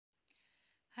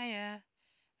Hiya.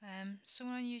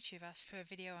 Someone on YouTube asked for a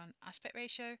video on aspect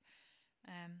ratio.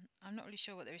 I'm not really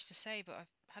sure what there is to say, but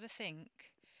I've had a think.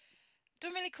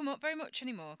 Don't really come up very much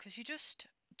anymore because you just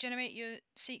generate your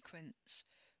sequence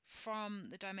from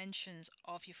the dimensions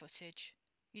of your footage.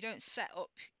 You don't set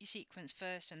up your sequence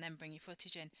first and then bring your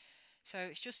footage in. So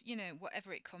it's just,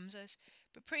 whatever it comes as.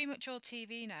 But pretty much all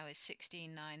TV now is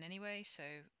 16:9 anyway. So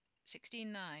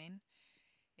 16:9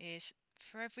 is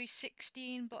for every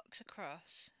 16 blocks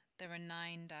across, there are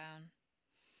 9 down.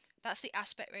 That's the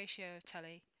aspect ratio of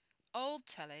Telly. Old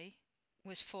Telly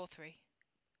was 4:3.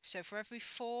 So for every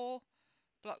 4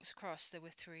 blocks across, there were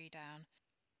 3 down.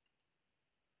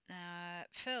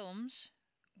 Films,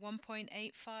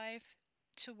 1.85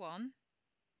 to 1.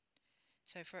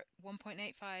 So for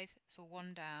 1.85 for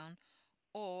 1 down,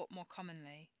 or more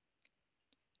commonly,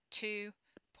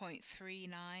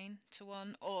 2.39 to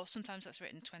 1, or sometimes that's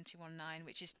written 21.9,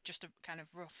 which is just a kind of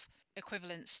rough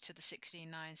equivalence to the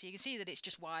 16.9. So you can see that it's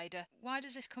just wider. Why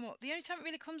does this come up? The only time it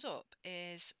really comes up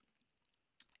is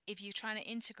if you're trying to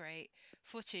integrate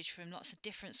footage from lots of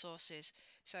different sources.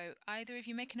 So either if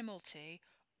you're making a multi,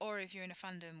 or if you're in a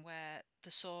fandom where the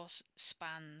source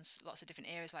spans lots of different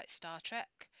eras like Star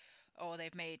Trek, or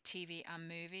they've made TV and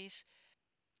movies.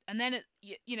 And then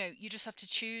you just have to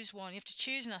choose one. You have to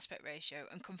choose an aspect ratio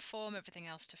and conform everything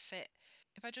else to fit.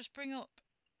 If I just bring up,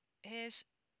 here's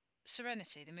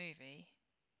Serenity, the movie,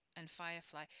 and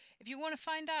Firefly. If you want to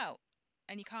find out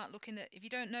and you can't look in the, if you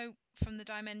don't know from the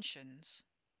dimensions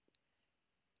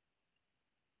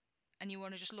and you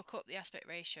want to just look up the aspect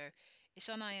ratio, it's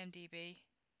on IMDb.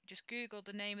 Just Google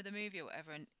the name of the movie or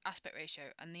whatever and aspect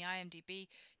ratio, and the IMDb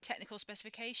technical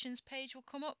specifications page will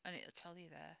come up and it'll tell you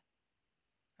there.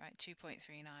 Right,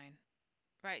 2.39.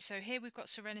 Right, so here we've got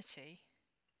Serenity,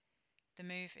 the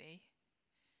movie,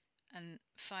 and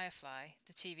Firefly,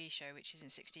 the TV show, which is in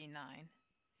 16:9.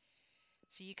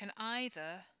 So you can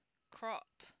either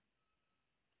crop.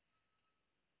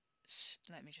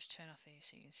 Let me just turn off these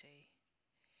so you can see.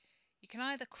 You can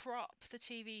either crop the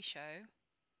TV show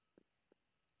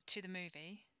to the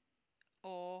movie,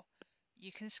 or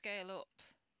you can scale up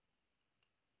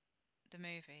the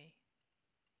movie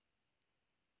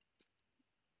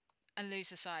and lose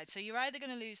the sides. So you're either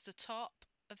going to lose the top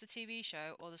of the TV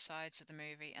show or the sides of the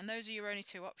movie, and those are your only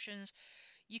two options.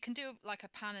 You can do like a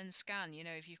pan and scan,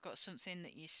 if you've got something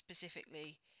that you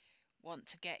specifically want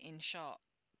to get in shot,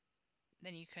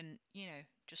 then you can,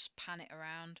 just pan it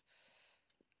around,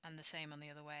 and the same on the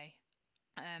other way.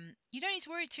 You don't need to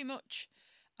worry too much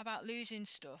about losing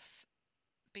stuff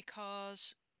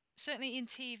because certainly in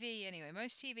TV anyway,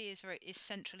 most TV is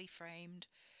centrally framed.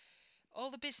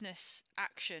 All the business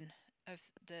action of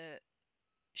the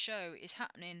show is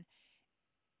happening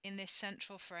in this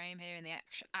central frame here in the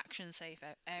action safe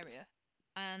area,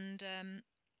 and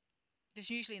there's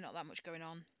usually not that much going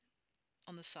on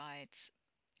the sides,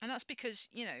 and that's because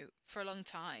for a long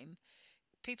time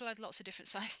people had lots of different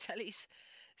size tellies,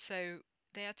 so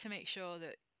they had to make sure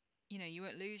that you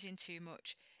weren't losing too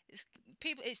much.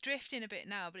 It's drifting a bit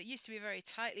now, but it used to be very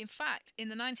tightly. In fact, in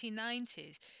the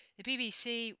 1990s, the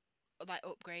BBC like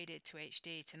upgraded to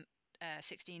HD to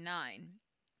 16:9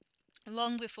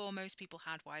 long before most people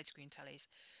had widescreen tellies.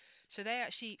 So they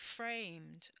actually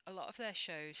framed a lot of their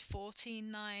shows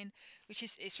 14:9, which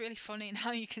is it's really funny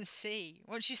now you can see.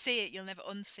 Once you see it, you'll never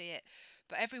unsee it.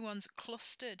 But everyone's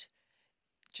clustered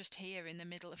just here in the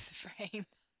middle of the frame,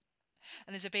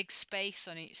 and there's a big space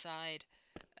on each side,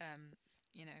 um,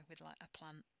 with like a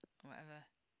plant or whatever,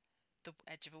 the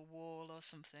edge of a wall or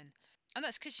something. And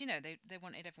that's because they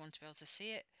wanted everyone to be able to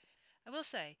see it. I will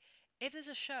say, if there's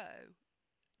a show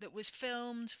that was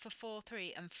filmed for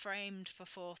 4:3 and framed for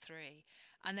 4:3,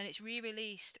 and then it's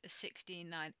re-released as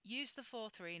 16:9, use the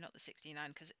 4:3, not the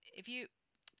 16:9, because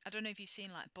I don't know if you've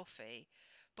seen like Buffy.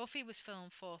 Buffy was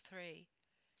filmed 4:3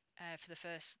 for the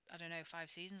first, I don't know,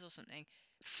 5 seasons or something,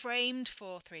 framed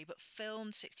 4:3 but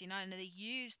filmed 16:9, and they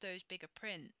used those bigger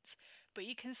prints. But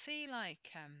you can see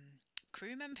like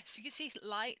crew members, you can see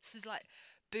lights, there's like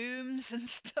booms and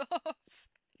stuff.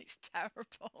 It's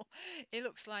terrible. It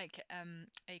looks like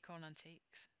Acorn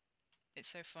Antiques. It's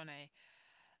so funny.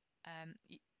 Um,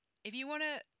 if you want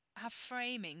to have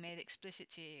framing made explicit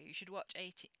to you, you should watch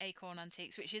Acorn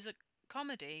Antiques, which is a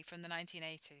comedy from the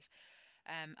 1980s,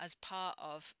 as part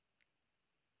of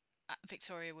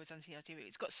Victoria Wood's NCRTV.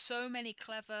 It's got so many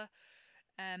clever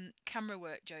camera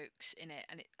work jokes in it,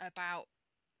 and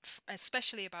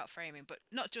especially about framing, but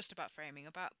not just about framing,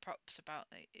 about props, about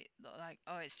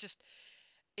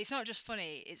it's not just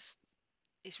funny. It's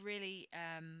really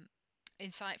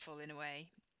insightful in a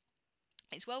way.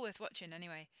 It's well worth watching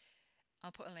anyway.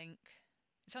 I'll put a link.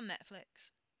 It's on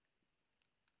Netflix.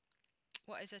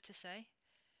 What is there to say?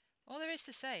 All there is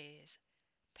to say is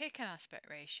pick an aspect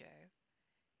ratio.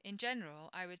 In general,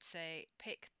 I would say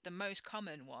pick the most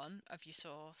common one of your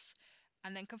source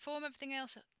and then conform everything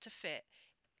else to fit.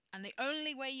 And the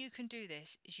only way you can do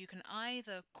this is you can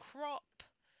either crop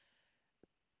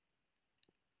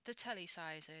the telly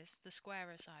sizes, the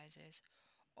squarer sizes,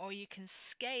 or you can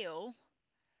scale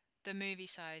the movie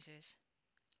sizes.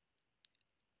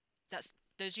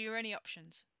 Those are your only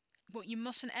options. What you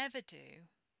mustn't ever do,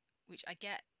 which I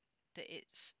get that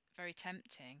it's very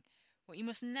tempting, what you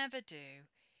must never do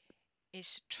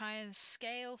is try and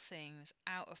scale things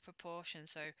out of proportion.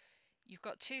 So you've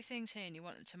got two things here and you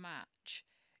want them to match.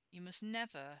 You must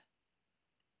never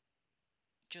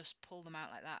just pull them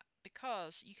out like that,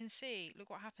 because you can see, look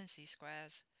what happens to these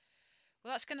squares.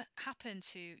 Well, that's going to happen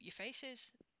to your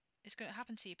faces. It's going to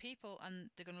happen to your people, and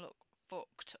they're going to look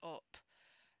fucked up.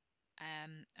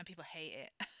 And people hate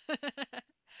it.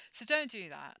 So don't do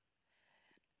that.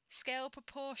 Scale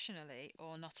proportionally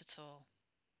or not at all.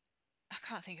 I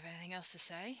can't think of anything else to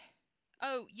say.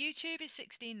 Oh, YouTube is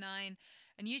 16:9,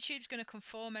 and YouTube's going to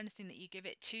conform anything that you give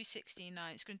it to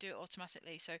 16:9. It's going to do it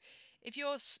automatically. So if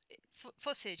your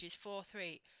footage is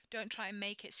 4:3, don't try and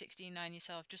make it 16:9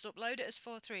 yourself. Just upload it as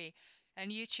 4:3,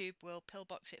 and YouTube will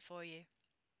pillbox it for you.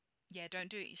 Yeah, don't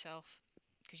do it yourself,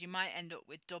 because you might end up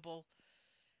with double.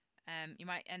 You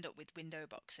might end up with window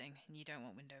boxing, and you don't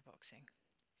want window boxing.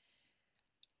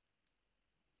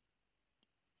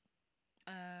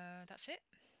 That's it.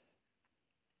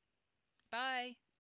 Bye.